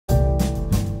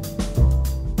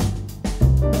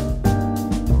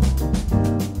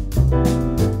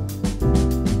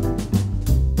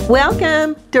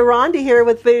Welcome, Rhonda here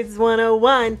with Foods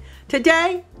 101.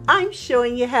 Today, I'm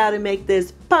showing you how to make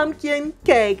this pumpkin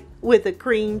cake with a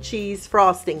cream cheese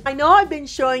frosting. I know I've been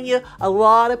showing you a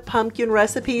lot of pumpkin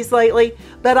recipes lately,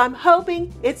 but I'm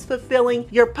hoping it's fulfilling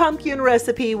your pumpkin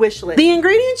recipe wish list. The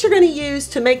ingredients you're going to use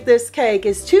to make this cake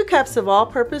is 2 cups of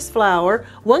all-purpose flour,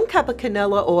 1 cup of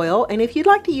canola oil, and if you'd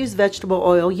like to use vegetable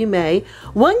oil, you may,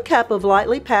 1 cup of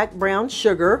lightly packed brown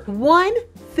sugar, 1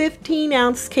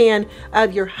 15-ounce can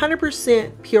of your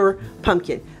 100% pure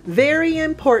pumpkin. Very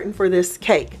important for this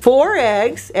cake. 4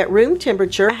 eggs at room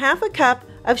temperature, 1/2 cup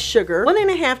of sugar,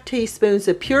 1½ teaspoons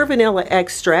of pure vanilla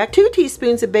extract, 2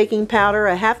 teaspoons of baking powder,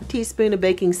 1/2 teaspoon of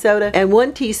baking soda, and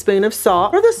 1 teaspoon of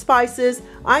salt. For the spices,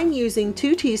 I'm using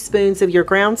 2 teaspoons of your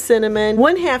ground cinnamon,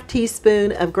 1/2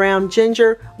 teaspoon of ground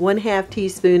ginger, 1/2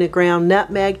 teaspoon of ground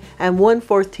nutmeg, and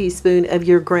 1/4 teaspoon of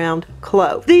your ground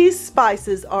clove. These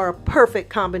spices are a perfect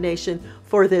combination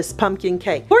for this pumpkin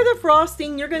cake. For the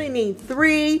frosting, you're going to need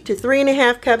 3 to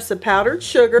 3½ cups of powdered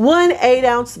sugar, 1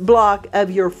 8-ounce block of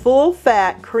your full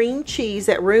fat cream cheese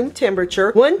at room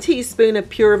temperature, 1 teaspoon of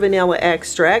pure vanilla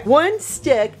extract, 1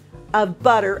 stick of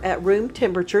butter at room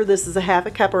temperature. This is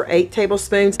 1/2 cup or 8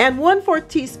 tablespoons, and 1/4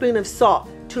 teaspoon of salt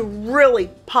to really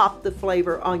pop the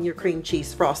flavor on your cream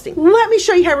cheese frosting. Let me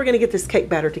show you how we're going to get this cake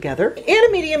batter together. In a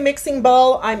medium mixing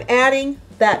bowl, I'm adding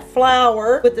that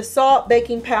flour with the salt,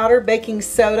 baking powder, baking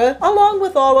soda, along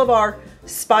with all of our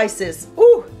spices.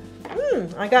 Ooh,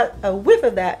 I got a whiff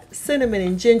of that cinnamon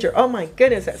and ginger. Oh my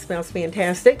goodness, that smells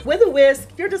fantastic. With a whisk,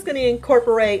 you're just going to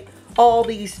incorporate all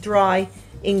these dry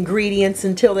ingredients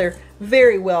until they're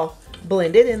very well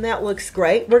blended, and that looks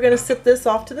great. We're going to set this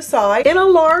off to the side. In a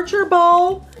larger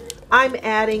bowl, I'm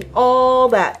adding all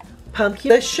that pumpkin,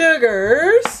 the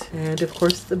sugars, and of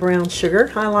course the brown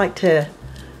sugar. I like to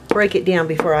break it down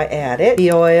before I add it.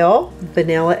 The oil,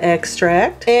 vanilla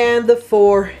extract, and the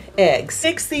 4 eggs.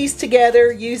 Mix these together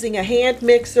using a hand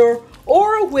mixer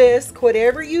or a whisk,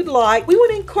 whatever you'd like. We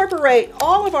want to incorporate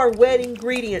all of our wet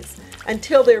ingredients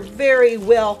until they're very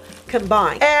well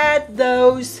combined. Add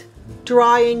those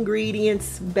dry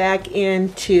ingredients back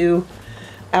into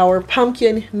our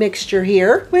pumpkin mixture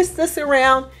here. Whisk this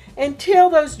around until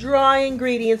those dry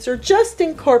ingredients are just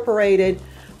incorporated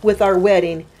with our wet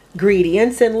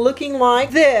ingredients and looking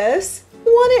like this.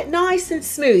 You want it nice and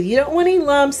smooth. You don't want any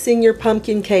lumps in your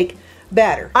pumpkin cake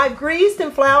batter. I've greased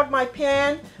and floured my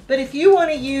pan, but if you want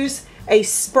to use a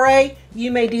spray,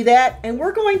 you may do that. And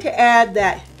we're going to add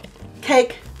that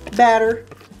cake batter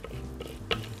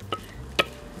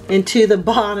into the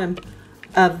bottom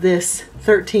of this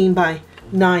 13 by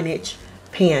 9 inch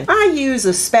pan. I use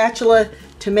a spatula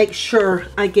to make sure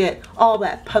I get all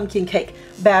that pumpkin cake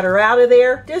batter out of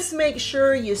there. Just make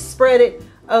sure you spread it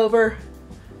over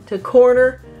to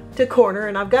corner,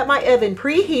 and I've got my oven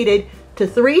preheated to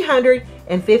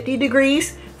 350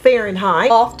 degrees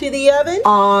Fahrenheit. Off to the oven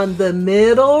on the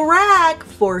middle rack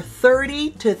for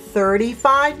 30 to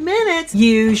 35 minutes.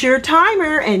 Use your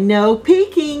timer and no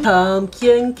peeking.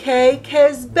 Pumpkin cake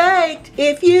has baked.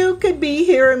 If you could be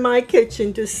here in my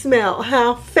kitchen to smell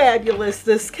how fabulous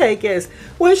this cake is.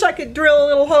 Wish I could drill a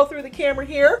little hole through the camera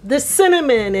here. The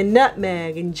cinnamon and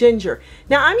nutmeg and ginger.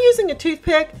 Now I'm using a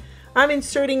toothpick. I'm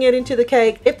inserting it into the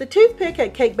cake. If the toothpick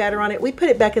had cake batter on it, we put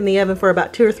it back in the oven for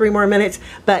about 2 or 3 more minutes,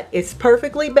 but it's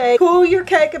perfectly baked. Cool your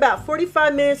cake about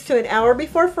 45 minutes to an hour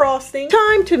before frosting.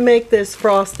 Time to make this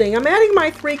frosting. I'm adding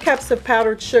my 3 cups of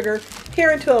powdered sugar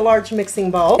here into a large mixing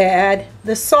bowl. Add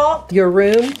the salt, your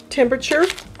room temperature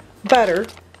butter.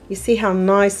 You see how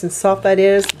nice and soft that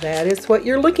is? That is what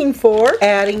you're looking for.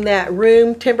 Adding that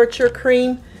room temperature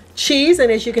cream cheese, and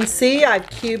as you can see, I've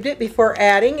cubed it before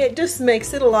adding. It just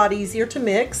makes it a lot easier to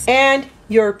mix. And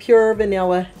your pure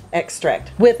vanilla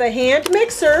extract. With a hand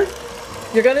mixer,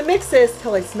 you're going to mix this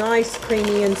till it's nice,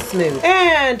 creamy, and smooth.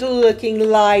 And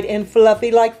looking light and fluffy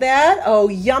like that. Oh,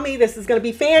 yummy. This is going to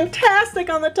be fantastic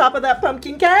on the top of that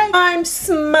pumpkin cake. I'm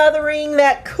smothering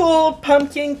that cooled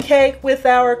pumpkin cake with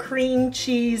our cream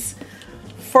cheese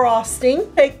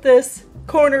frosting. Take this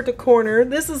corner to corner.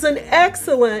 This is an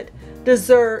excellent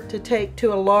dessert to take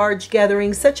to a large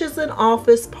gathering, such as an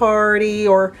office party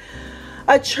or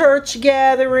a church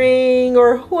gathering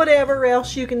or whatever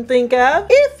else you can think of.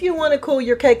 If you want to cool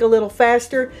your cake a little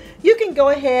faster, you can go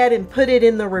ahead and put it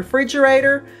in the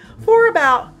refrigerator for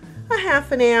about a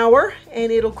half an hour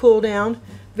and it'll cool down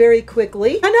very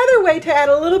quickly. Another way to add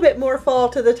a little bit more fall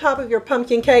to the top of your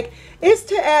pumpkin cake is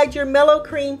to add your mellow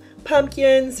cream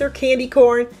pumpkins or candy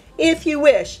corn if you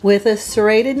wish. With a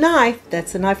serrated knife,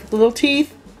 that's a knife with little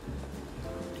teeth,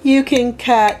 you can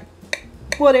cut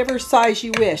whatever size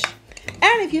you wish.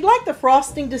 And if you'd like the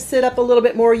frosting to sit up a little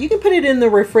bit more, you can put it in the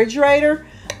refrigerator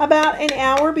about an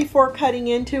hour before cutting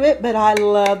into it, but I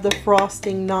love the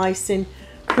frosting nice and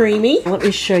creamy. Let me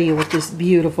show you what this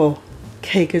beautiful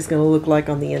cake is going to look like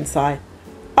on the inside.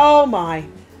 Oh my,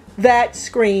 that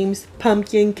screams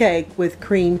pumpkin cake with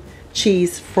cream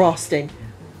cheese frosting.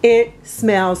 It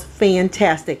smells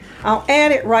fantastic. I'll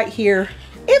add it right here.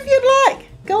 If you'd like,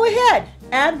 go ahead,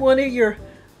 add one of your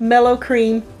mellow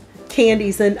cream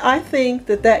candies, and I think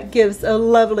that that gives a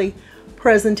lovely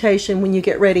presentation when you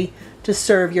get ready to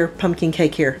serve your pumpkin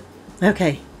cake here.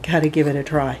 Okay, gotta give it a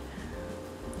try.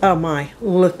 Oh my,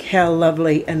 look how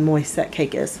lovely and moist that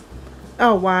cake is.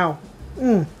 Oh wow.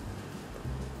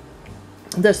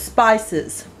 The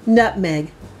spices,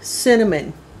 nutmeg,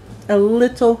 cinnamon, a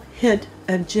little hint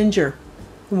of ginger.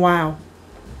 Wow.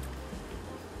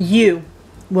 You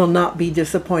will not be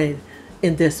disappointed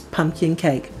in this pumpkin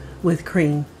cake with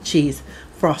cream cheese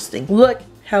frosting. Look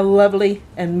how lovely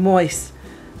and moist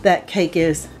that cake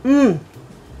is.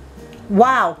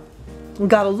 Wow. We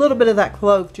got a little bit of that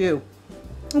clove too.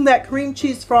 And that cream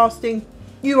cheese frosting,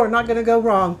 you are not going to go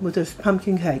wrong with this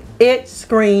pumpkin cake. It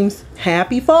screams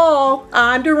happy fall.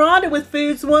 I'm Deronda with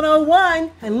Foods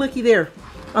 101. And looky there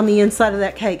on the inside of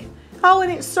that cake. Oh,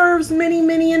 and it serves many,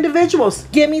 many individuals.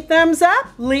 Give me thumbs up,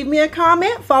 leave me a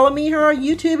comment, follow me here on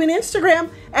YouTube and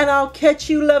Instagram, and I'll catch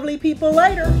you lovely people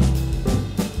later.